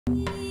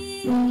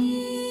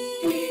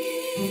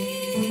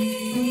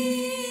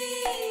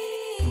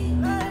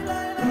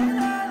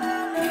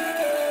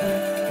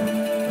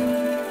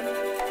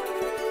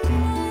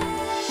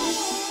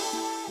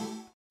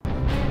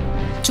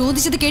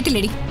ചോദിച്ചത്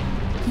കേട്ടില്ലേടി?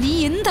 നീ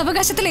എന്ത്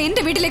അവകാശത്തിലാ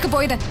എന്റെ വീട്ടിലേക്ക്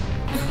പോയത്?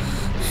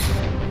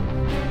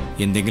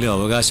 എന്തെങ്കിലും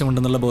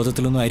അവകാശമുണ്ടെന്നുള്ള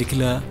ബോധത്തിലൊന്നും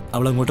ആയിരിക്കില്ല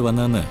അവൾ അങ്ങോട്ട്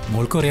വന്നതെന്ന്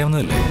മോൾക്കും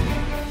അറിയാവുന്നതല്ലേ?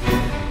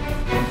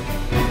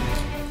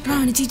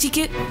 റാണി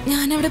ചേച്ചിക്ക്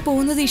ഞാൻ അവിടെ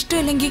പോകുന്നത്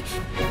ഇഷ്ടമല്ലെങ്കിൽ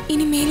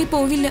ഇനി മേലിൽ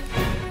പോവില്ല.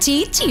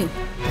 ചേച്ചിയോ?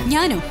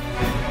 ഞാനോ?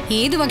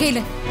 ഏത്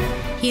വകയില്?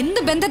 എന്ത്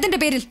ബന്ധത്തിന്റെ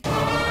പേരിൽ?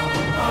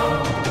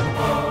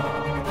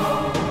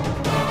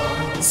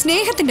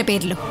 സ്നേഹത്തിന്റെ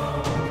പേരിലോ?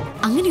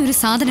 അങ്ങനെ ഒരു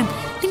സാധനം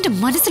നിന്റെ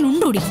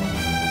മനസ്സിലുണ്ടോടി?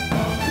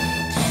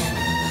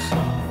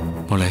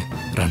 മോളെ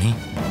റാണി,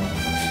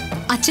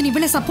 അച്ഛൻ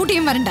ഇവളെ സപ്പോർട്ട്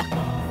ചെയ്യാൻ വരണ്ട.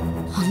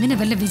 അങ്ങനെ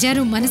വല്ല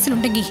വിചാരവും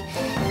മനസ്സിലുണ്ടെങ്കിൽ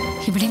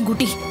ഇവളെയും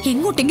കൂട്ടി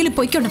എങ്ങോട്ടെങ്കിലും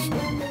പോയിക്കണം.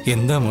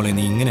 എന്താ മോളെ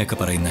നീ ഇങ്ങനെയൊക്കെ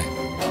പറയുന്നേ?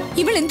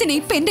 ഇവൾ എന്തിനാ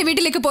ഇപ്പൊ എന്റെ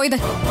വീട്ടിലേക്ക് പോയത്?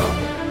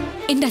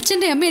 എന്റെ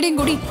അച്ഛന്റെ അമ്മയുടെയും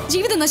കൂടി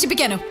ജീവിതം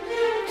നശിപ്പിക്കാനോ?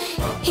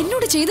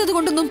 എന്നോട് ചെയ്തത്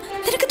കൊണ്ടൊന്നും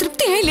നിനക്ക്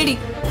തൃപ്തിയായില്ലേടി?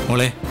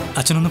 മോളെ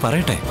അച്ഛനൊന്ന്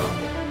പറയട്ടെ.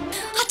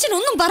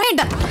 അച്ഛനൊന്നും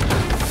പറയണ്ട.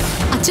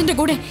 അച്ഛന്റെ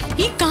കൂടെ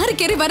ഈ കാറി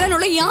കയറി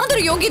വരാനുള്ള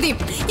യാതൊരു യോഗ്യതയും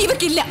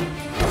ഇവക്കില്ല.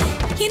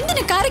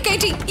 എന്തിനാ കാറി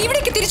കയറ്റി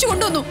ഇവിടേക്ക് തിരിച്ചു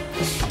കൊണ്ടുവന്നു?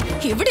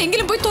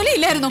 എവിടെയെങ്കിലും പോയി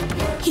തൊലയില്ലായിരുന്നോ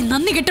ഈ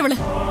നന്ദി കെട്ടവള്?